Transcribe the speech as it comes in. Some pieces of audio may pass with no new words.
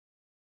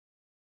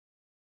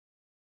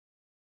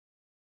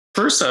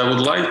First, I would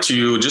like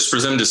to just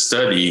present the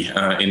study.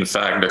 In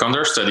fact, the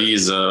CONDOR study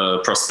is a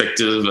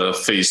prospective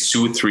Phase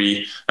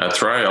II/III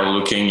trial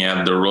looking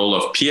at the role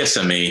of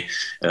PSMA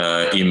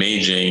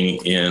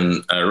imaging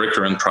in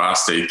recurrent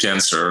prostate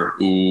cancer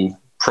who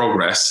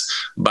progress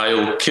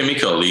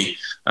biochemically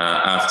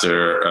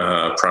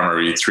after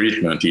primary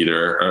treatment,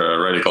 either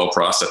radical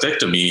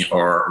prostatectomy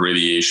or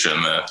radiation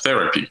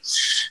therapy.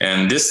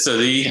 And this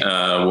study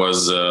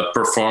was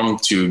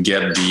performed to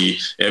get the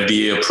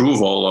FDA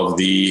approval of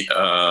the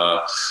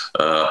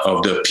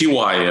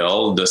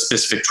PYL, the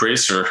specific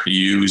tracer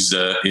used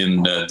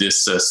in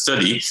this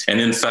study. And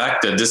in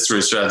fact, this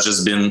tracer has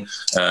just been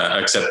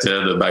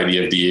accepted by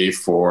the FDA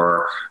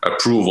for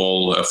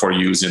approval for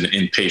use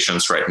in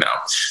patients right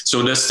now.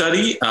 So the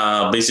study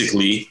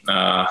basically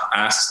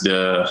asked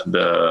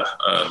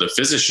the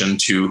physician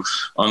to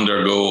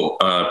undergo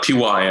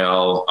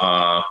PYL,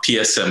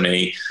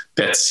 PSMA,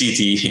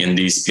 PET-CT in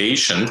these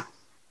patients,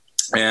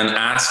 and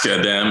ask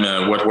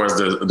them what was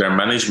their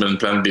management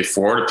plan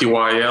before the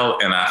PYL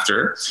and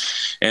after,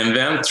 and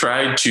then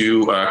try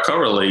to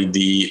correlate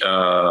the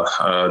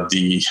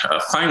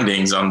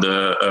findings on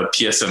the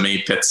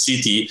PSMA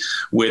PET-CT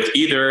with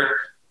either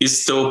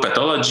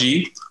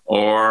histopathology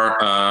or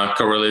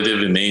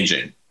correlative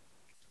imaging.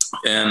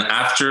 And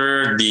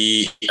after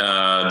the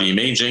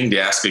imaging, they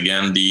asked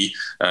again the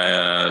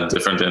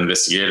different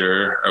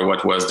investigator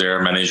what was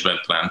their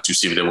management plan to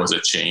see if there was a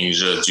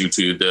change due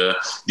to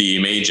the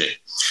imaging.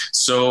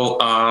 So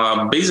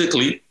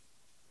basically,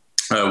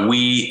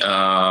 we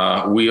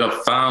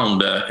have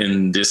found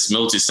in this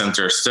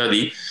multi-center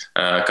study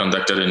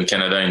conducted in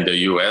Canada and the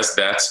US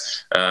that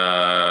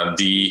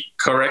the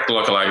correct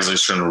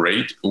localization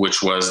rate,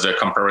 which was the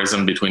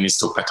comparison between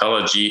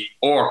histopathology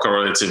or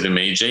correlative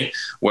imaging,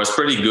 was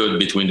pretty good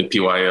between the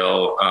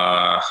PYL,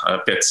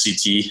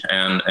 PET-CT,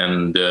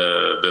 and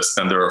the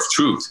standard of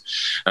truth.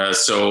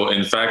 So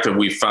in fact,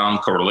 we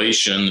found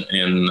correlation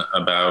in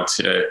about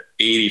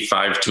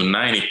 85 to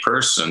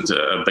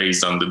 90%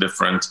 based on the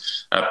different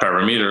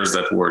parameters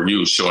that were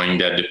used, showing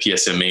that the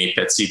PSMA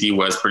PET-CT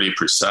was pretty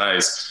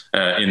precise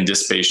in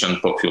this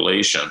patient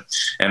population.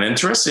 And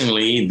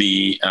interestingly,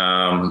 the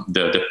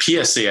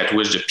PSA at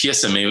which the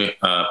PSMA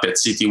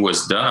PET-CT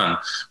was done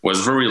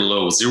was very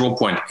low,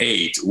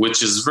 0.8,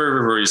 which is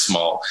very, very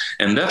small.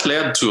 And that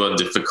led to a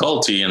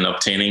difficulty in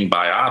obtaining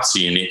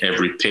biopsy in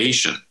every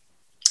patient.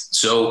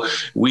 So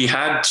we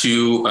had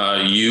to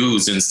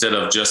use, instead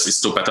of just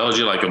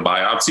histopathology like a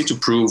biopsy to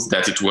prove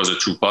that it was a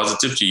true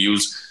positive, to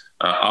use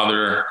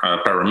other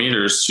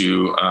parameters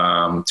to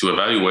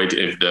evaluate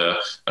if the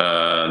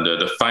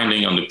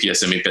finding on the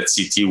PSMA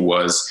PET-CT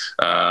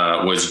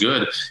was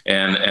good,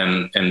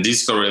 and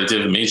this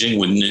correlative imaging,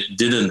 we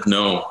didn't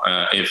know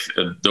if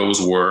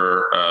those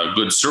were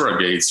good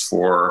surrogates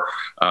for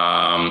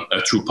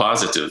a true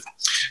positive.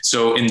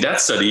 So in that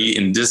study,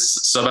 in this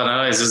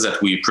sub-analysis that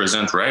we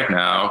present right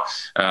now,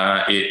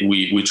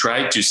 we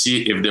tried to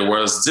see if there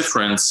was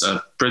difference,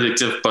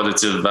 predictive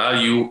positive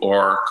value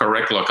or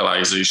correct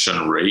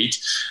localization rate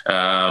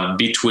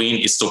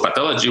between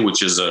histopathology,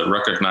 which is a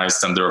recognized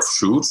standard of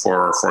truth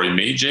for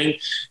imaging,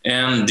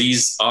 and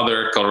these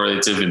other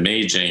correlative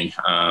imaging.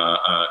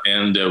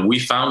 And we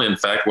found, in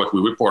fact, what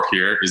we report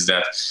here is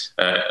that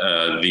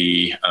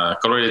the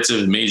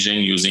correlative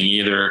imaging using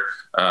either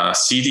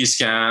CT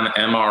scan,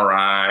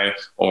 MRI,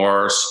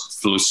 or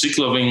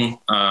fluciclovine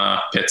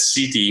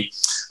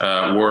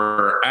PET-CT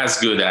were as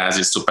good as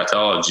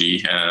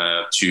histopathology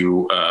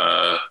to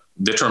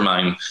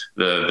determine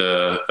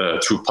the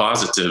true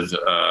positive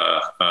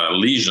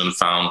lesion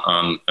found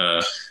on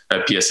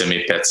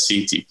PSMA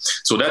PET-CT.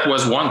 So that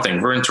was one thing,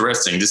 very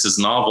interesting. This is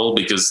novel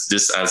because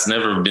this has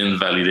never been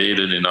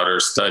validated in other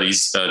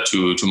studies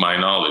to my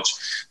knowledge.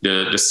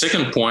 The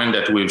second point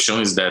that we've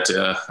shown is that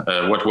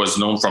what was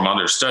known from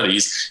other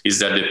studies is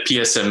that the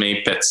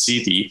PSMA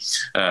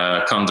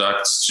PET-CT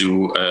conducts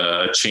to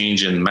a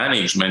change in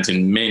management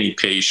in many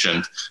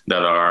patients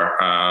that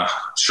are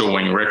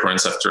showing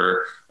recurrence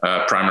after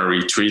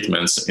primary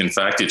treatments. In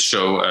fact, it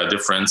showed a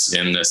difference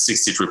in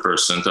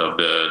 63% of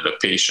the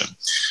patient.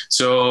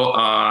 So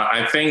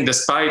I think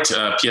despite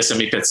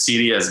PSMA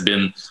PET-CT has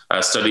been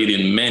studied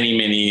in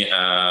many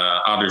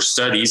other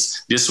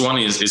studies, this one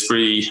is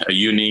pretty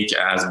unique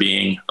as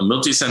being a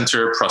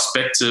multi-center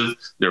prospective.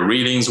 The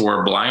readings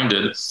were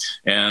blinded,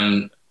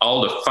 and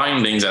all the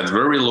findings at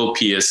very low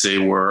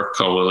PSA were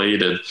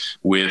correlated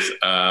with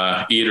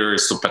either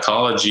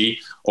histopathology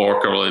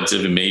or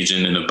correlative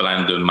imaging in a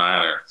blended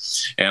manner.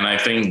 And I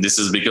think this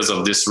is because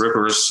of this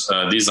rigorous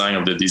design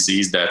of the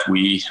disease that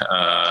we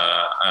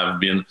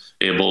have been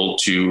able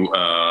to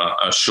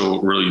show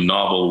really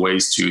novel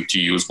ways to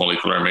use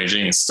molecular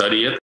imaging and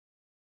study it.